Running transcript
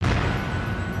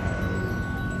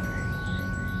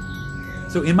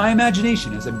So in my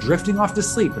imagination, as I'm drifting off to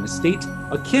sleep in a state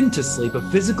akin to sleep,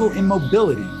 of physical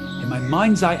immobility, in my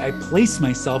mind's eye, I place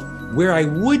myself where I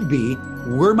would be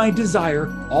were my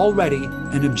desire already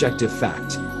an objective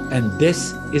fact. And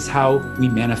this is how we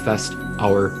manifest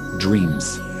our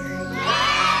dreams.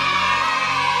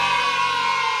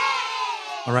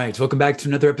 All right, welcome back to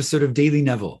another episode of Daily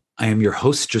Neville. I am your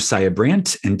host, Josiah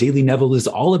Brandt, and Daily Neville is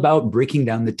all about breaking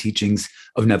down the teachings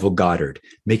of Neville Goddard,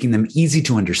 making them easy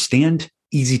to understand,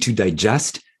 easy to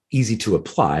digest, easy to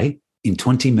apply in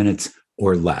 20 minutes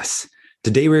or less.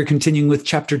 Today, we're continuing with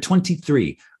chapter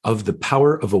 23 of The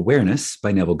Power of Awareness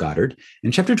by Neville Goddard.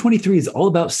 And chapter 23 is all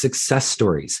about success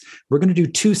stories. We're going to do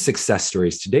two success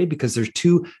stories today because there's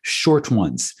two short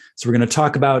ones. So we're going to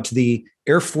talk about the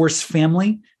Air Force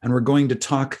family, and we're going to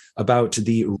talk about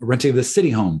the renting of the city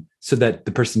home so that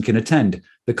the person can attend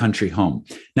the country home.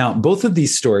 Now, both of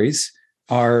these stories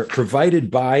are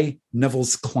provided by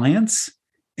Neville's clients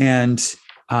and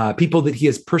people that he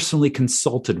has personally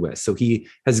consulted with. So he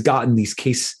has gotten these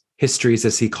case histories,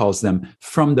 as he calls them,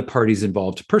 from the parties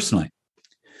involved personally.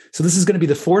 So this is going to be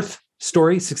the fourth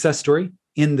story, success story,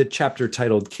 in the chapter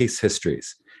titled Case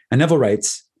Histories. And Neville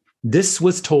writes, "This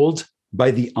was told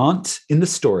by the aunt in the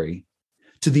story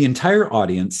to the entire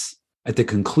audience at the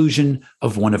conclusion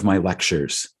of one of my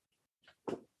lectures.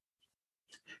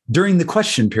 During the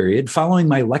question period following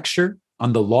my lecture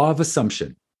on the law of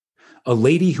assumption, a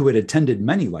lady who had attended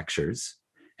many lectures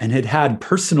and had had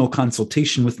personal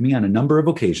consultation with me on a number of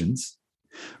occasions,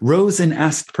 rose and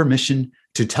asked permission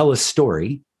to tell a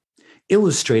story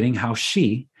illustrating how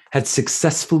she had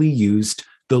successfully used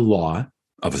the law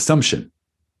of assumption.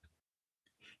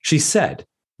 She said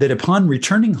that upon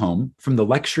returning home from the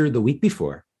lecture the week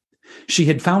before, she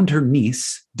had found her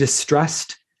niece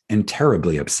distressed and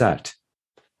terribly upset.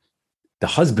 The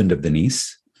husband of the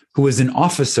niece, who was an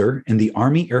officer in the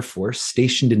Army Air Force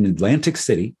stationed in Atlantic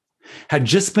City, had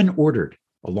just been ordered,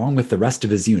 along with the rest of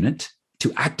his unit,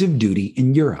 to active duty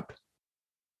in Europe.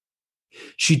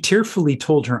 She tearfully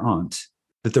told her aunt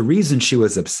that the reason she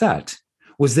was upset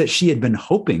was that she had been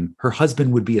hoping her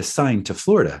husband would be assigned to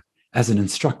Florida as an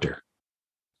instructor.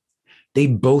 They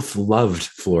both loved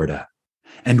Florida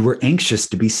and were anxious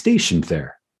to be stationed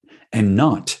there and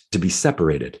not to be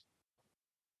separated.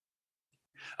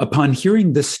 Upon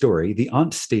hearing this story, the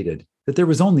aunt stated that there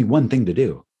was only one thing to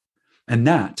do, and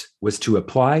that was to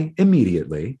apply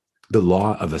immediately the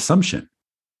law of assumption.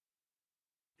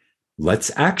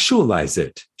 Let's actualize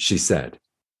it, she said.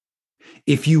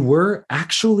 If you were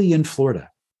actually in Florida,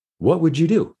 what would you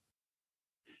do?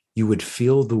 You would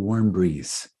feel the warm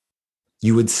breeze.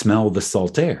 You would smell the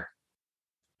salt air.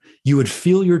 You would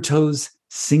feel your toes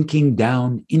sinking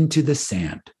down into the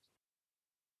sand.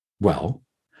 Well,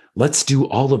 let's do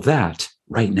all of that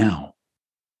right now.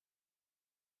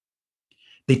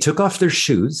 They took off their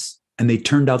shoes and they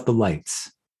turned out the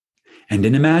lights. And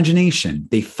in imagination,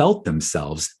 they felt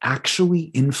themselves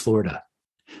actually in Florida,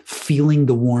 feeling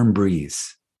the warm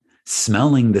breeze,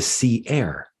 smelling the sea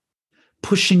air,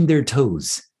 pushing their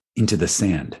toes into the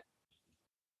sand.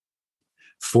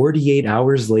 48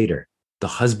 hours later, the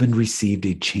husband received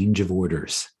a change of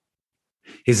orders.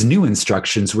 His new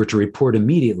instructions were to report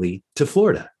immediately to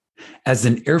Florida as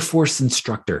an Air Force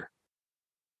instructor.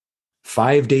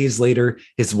 5 days later,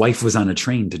 his wife was on a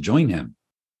train to join him.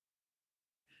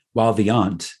 While the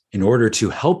aunt, in order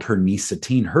to help her niece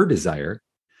attain her desire,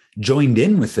 joined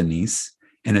in with the niece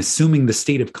and assuming the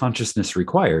state of consciousness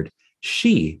required,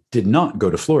 she did not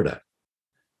go to Florida.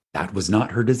 That was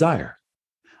not her desire.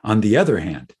 On the other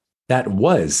hand, that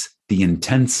was the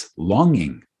intense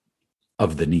longing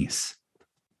of the niece.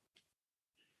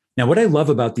 Now, what I love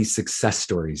about these success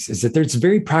stories is that there's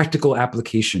very practical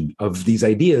application of these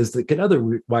ideas that could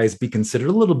otherwise be considered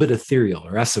a little bit ethereal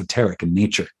or esoteric in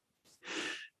nature.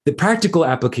 The practical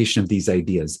application of these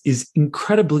ideas is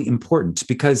incredibly important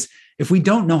because if we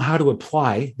don't know how to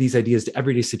apply these ideas to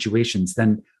everyday situations,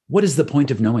 then what is the point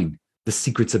of knowing the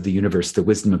secrets of the universe, the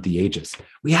wisdom of the ages?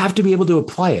 We have to be able to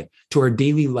apply it to our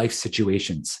daily life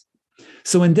situations.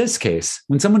 So in this case,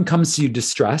 when someone comes to you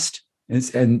distressed,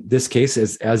 in this case,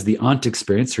 as the aunt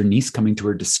experienced, her niece coming to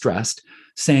her distressed,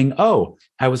 saying, "Oh,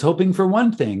 I was hoping for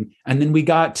one thing, and then we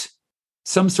got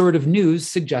some sort of news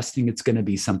suggesting it's going to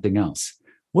be something else."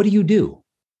 What do?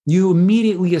 You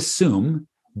immediately assume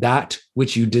that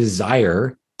which you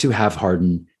desire to have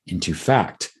harden into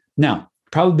fact. Now,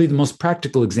 probably the most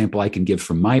practical example I can give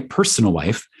from my personal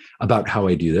life about how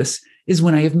I do this is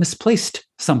when I have misplaced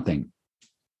something.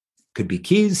 Could be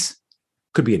keys,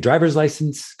 could be a driver's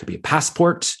license, could be a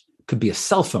passport, could be a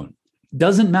cell phone.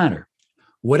 Doesn't matter.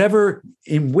 Whatever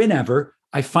and whenever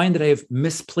I find that I have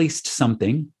misplaced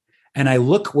something and I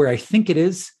look where I think it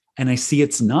is and I see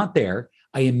it's not there,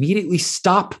 I immediately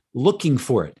stop looking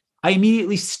for it. I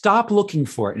immediately stop looking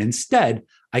for it. And instead,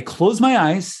 I close my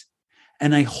eyes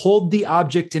and I hold the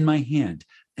object in my hand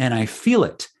and I feel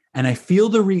it. And I feel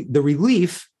the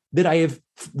relief that I have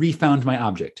refound my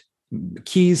object.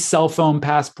 Keys, cell phone,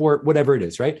 passport, whatever it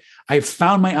is, right? I've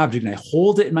found my object and I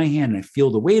hold it in my hand and I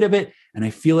feel the weight of it and I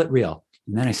feel it real.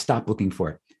 And then I stop looking for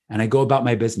it and I go about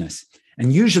my business.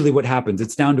 And usually what happens,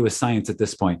 it's down to a science at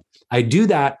this point. I do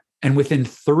that, and within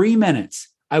 3 minutes,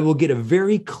 I will get a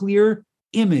very clear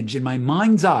image in my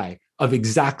mind's eye of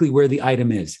exactly where the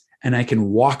item is. And I can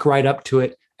walk right up to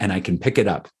it and I can pick it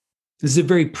up. This is a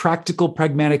very practical,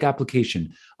 pragmatic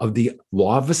application of the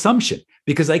law of assumption,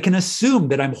 because I can assume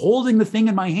that I'm holding the thing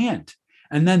in my hand.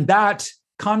 And then that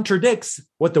contradicts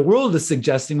what the world is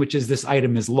suggesting, which is this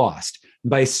item is lost.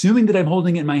 By assuming that I'm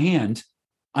holding it in my hand,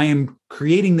 I am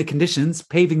creating the conditions,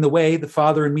 paving the way. The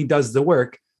Father in me does the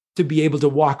work to be able to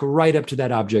walk right up to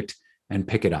that object and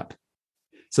pick it up.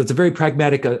 So it's a very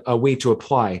pragmatic way to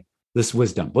apply this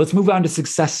wisdom. Let's move on to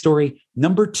success story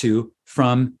number 2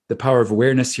 from The Power of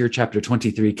Awareness here, chapter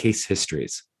 23, Case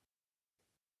Histories.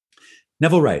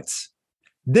 Neville writes,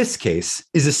 this case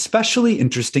is especially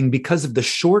interesting because of the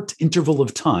short interval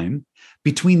of time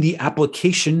between the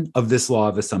application of this law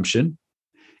of assumption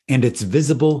and its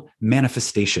visible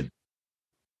manifestation.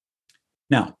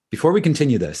 Now, before we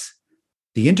continue this,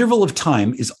 the interval of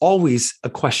time is always a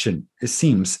question, it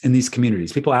seems, in these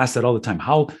communities. People ask that all the time.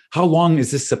 How long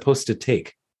is this supposed to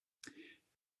take?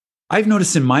 I've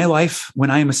noticed in my life,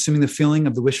 when I am assuming the feeling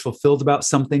of the wish fulfilled about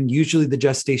something, usually the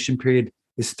gestation period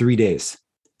is 3 days.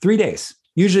 3 days.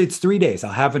 Usually it's 3 days.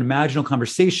 I'll have an imaginal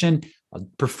conversation, I'll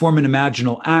perform an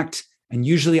imaginal act, and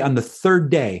usually on the 3rd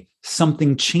day,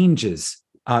 something changes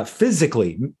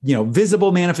physically.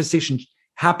 Visible manifestation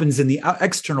happens in the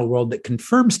external world that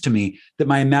confirms to me that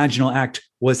my imaginal act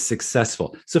was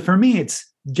successful. So for me, it's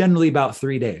generally about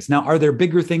 3 days. Now, are there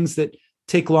bigger things that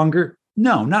take longer?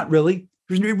 No, not really.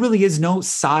 There really is no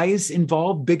size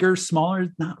involved, bigger,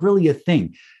 smaller, not really a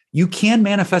thing. You can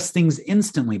manifest things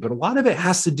instantly, but a lot of it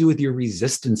has to do with your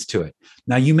resistance to it.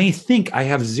 Now, you may think I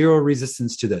have zero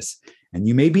resistance to this, and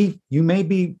you may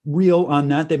be real on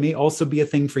that. That may also be a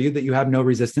thing for you that you have no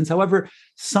resistance. However,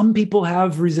 some people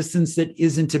have resistance that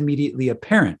isn't immediately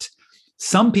apparent.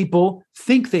 Some people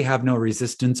think they have no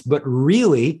resistance, but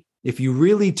really, if you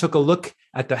really took a look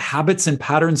at the habits and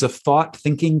patterns of thought,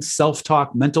 thinking,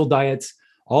 self-talk, mental diets,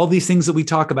 all these things that we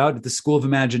talk about at the School of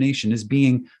Imagination as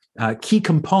being key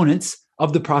components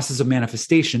of the process of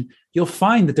manifestation, you'll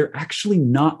find that they're actually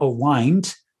not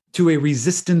aligned to a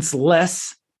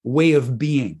resistance-less way of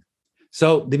being.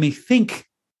 So they may think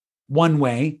one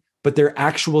way, but their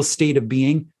actual state of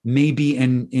being may be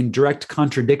in direct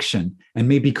contradiction and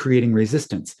may be creating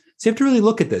resistance. So you have to really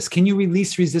look at this. Can you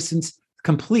release resistance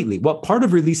completely? Well, part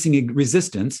of releasing a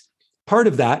resistance, part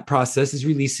of that process is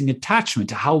releasing attachment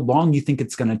to how long you think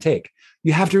it's going to take.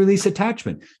 You have to release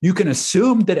attachment. You can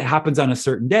assume that it happens on a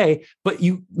certain day, but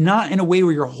you not in a way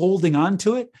where you're holding on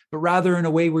to it, but rather in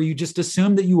a way where you just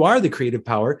assume that you are the creative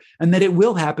power and that it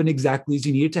will happen exactly as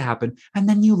you need it to happen. And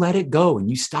then you let it go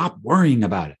and you stop worrying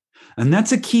about it. And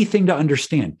that's a key thing to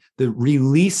understand. The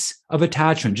release of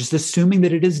attachment, just assuming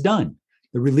that it is done.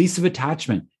 The release of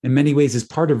attachment in many ways is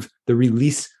part of the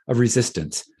release of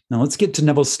resistance. Now let's get to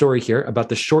Neville's story here about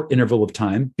the short interval of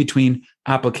time between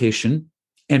application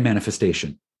and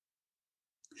manifestation.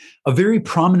 A very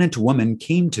prominent woman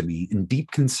came to me in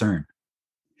deep concern.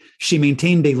 She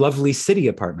maintained a lovely city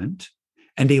apartment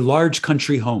and a large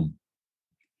country home.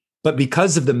 But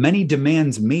because of the many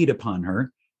demands made upon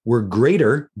her were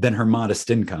greater than her modest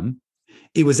income,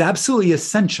 it was absolutely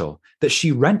essential that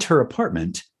she rent her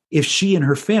apartment if she and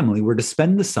her family were to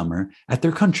spend the summer at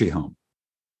their country home.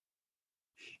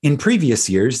 In previous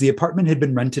years, the apartment had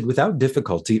been rented without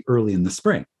difficulty early in the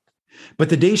spring. But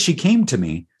the day she came to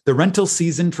me, the rental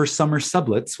season for summer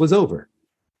sublets was over.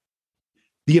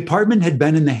 The apartment had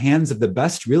been in the hands of the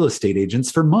best real estate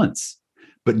agents for months,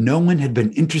 but no one had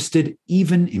been interested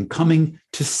even in coming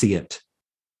to see it.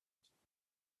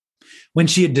 When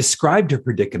she had described her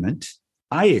predicament,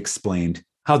 I explained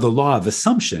how the law of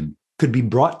assumption could be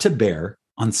brought to bear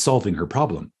on solving her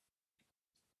problem.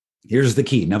 Here's the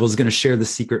key. Neville's going to share the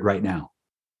secret right now.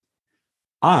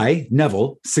 I,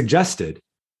 Neville, suggested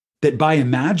that by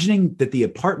imagining that the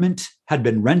apartment had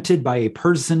been rented by a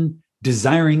person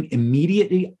desiring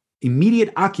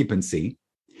immediate occupancy,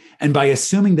 and by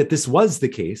assuming that this was the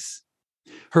case,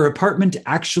 her apartment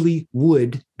actually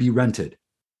would be rented.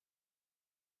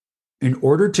 In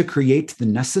order to create the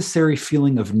necessary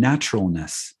feeling of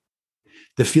naturalness,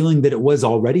 the feeling that it was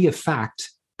already a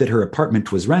fact that her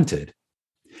apartment was rented,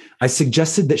 I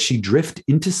suggested that she drift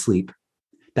into sleep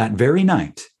that very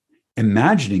night,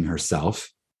 imagining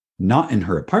herself not in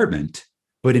her apartment,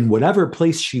 but in whatever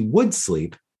place she would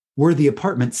sleep were the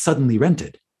apartment suddenly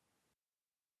rented.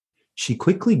 She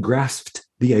quickly grasped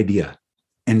the idea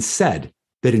and said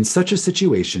that in such a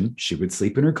situation, she would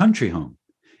sleep in her country home,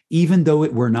 even though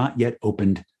it were not yet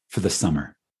opened for the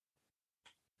summer.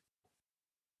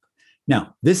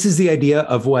 Now, this is the idea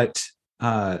of what,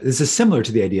 this is similar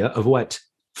to the idea of what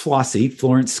Flossie,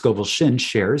 Florence Scovel Shinn,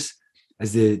 shares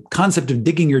as the concept of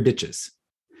digging your ditches.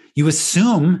 You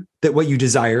assume that what you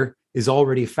desire is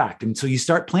already a fact. And so you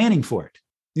start planning for it.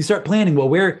 You start planning, well,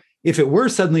 where, if it were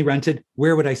suddenly rented,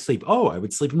 where would I sleep? Oh, I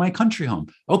would sleep in my country home.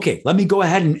 Okay, let me go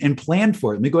ahead and plan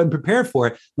for it. Let me go ahead and prepare for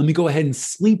it. Let me go ahead and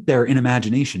sleep there in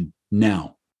imagination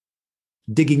now.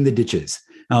 Digging the ditches.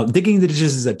 Now, digging the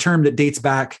ditches is a term that dates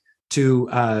back to,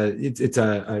 it's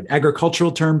an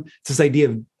agricultural term. It's this idea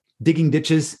of digging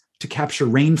ditches to capture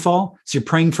rainfall. So you're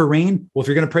praying for rain. Well, if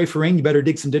you're going to pray for rain, you better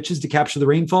dig some ditches to capture the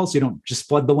rainfall so you don't just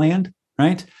flood the land,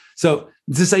 right? So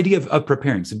it's this idea of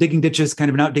preparing. So digging ditches, kind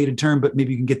of an outdated term, but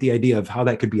maybe you can get the idea of how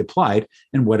that could be applied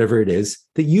in whatever it is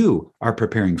that you are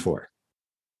preparing for.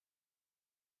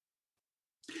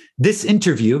 This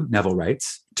interview, Neville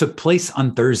writes, took place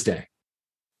on Thursday.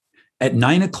 At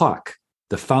 9 o'clock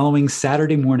the following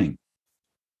Saturday morning,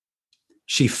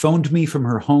 she phoned me from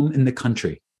her home in the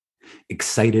country,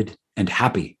 excited and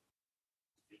happy.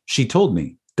 She told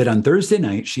me that on Thursday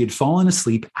night, she had fallen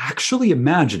asleep, actually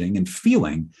imagining and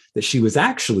feeling that she was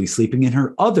actually sleeping in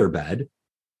her other bed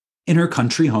in her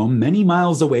country home, many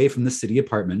miles away from the city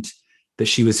apartment that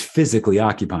she was physically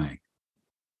occupying.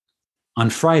 On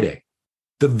Friday,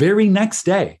 the very next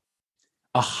day,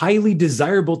 a highly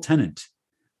desirable tenant,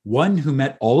 one who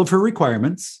met all of her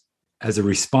requirements as a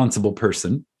responsible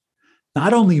person,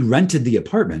 not only rented the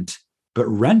apartment, but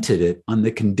rented it on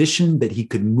the condition that he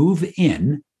could move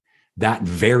in that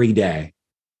very day.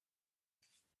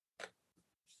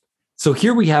 So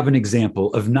here we have an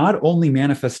example of not only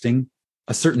manifesting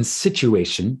a certain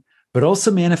situation, but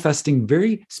also manifesting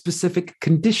very specific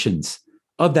conditions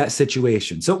of that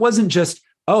situation. So it wasn't just,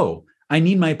 oh, I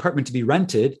need my apartment to be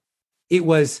rented. It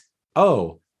was,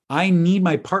 oh, I need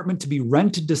my apartment to be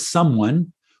rented to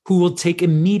someone who will take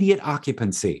immediate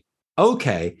occupancy.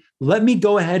 Okay, let me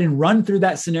go ahead and run through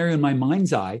that scenario in my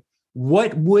mind's eye.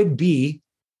 What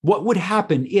would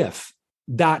happen if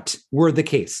that were the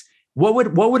case? What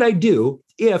would I do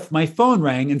if my phone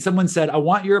rang and someone said, I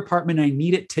want your apartment, I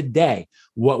need it today?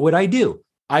 What would I do?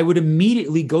 I would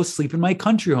immediately go sleep in my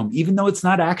country home, even though it's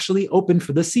not actually open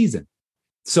for the season.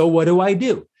 So what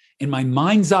do? In my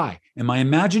mind's eye, in my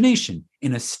imagination,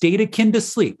 in a state akin to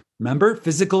sleep. Remember,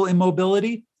 physical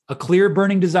immobility, a clear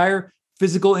burning desire,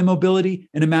 physical immobility,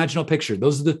 and imaginal picture.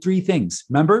 Those are the three things.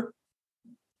 Remember?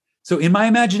 So in my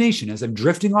imagination, as I'm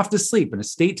drifting off to sleep in a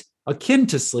state akin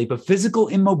to sleep, of physical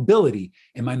immobility,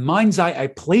 in my mind's eye, I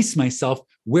place myself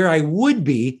where I would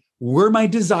be were my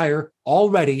desire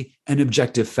already an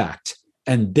objective fact.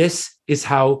 And this is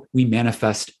how we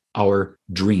manifest our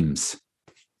dreams.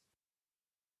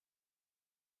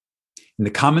 In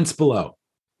the comments below,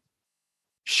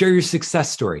 share your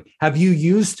success story. Have you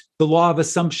used the law of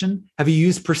assumption? Have you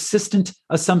used persistent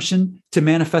assumption to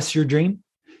manifest your dream?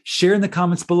 Share in the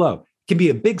comments below. It can be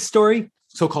a big story,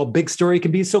 so-called big story. It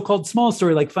can be a so-called small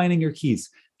story, like finding your keys.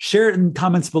 Share it in the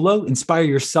comments below. Inspire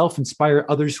yourself, inspire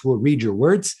others who will read your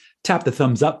words. Tap the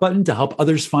thumbs up button to help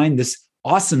others find this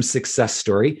awesome success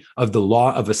story of the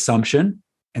law of assumption,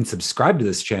 and subscribe to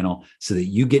this channel so that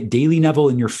you get Daily Neville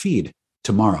in your feed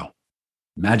tomorrow.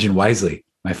 Imagine wisely,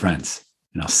 my friends,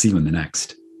 and I'll see you in the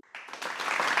next.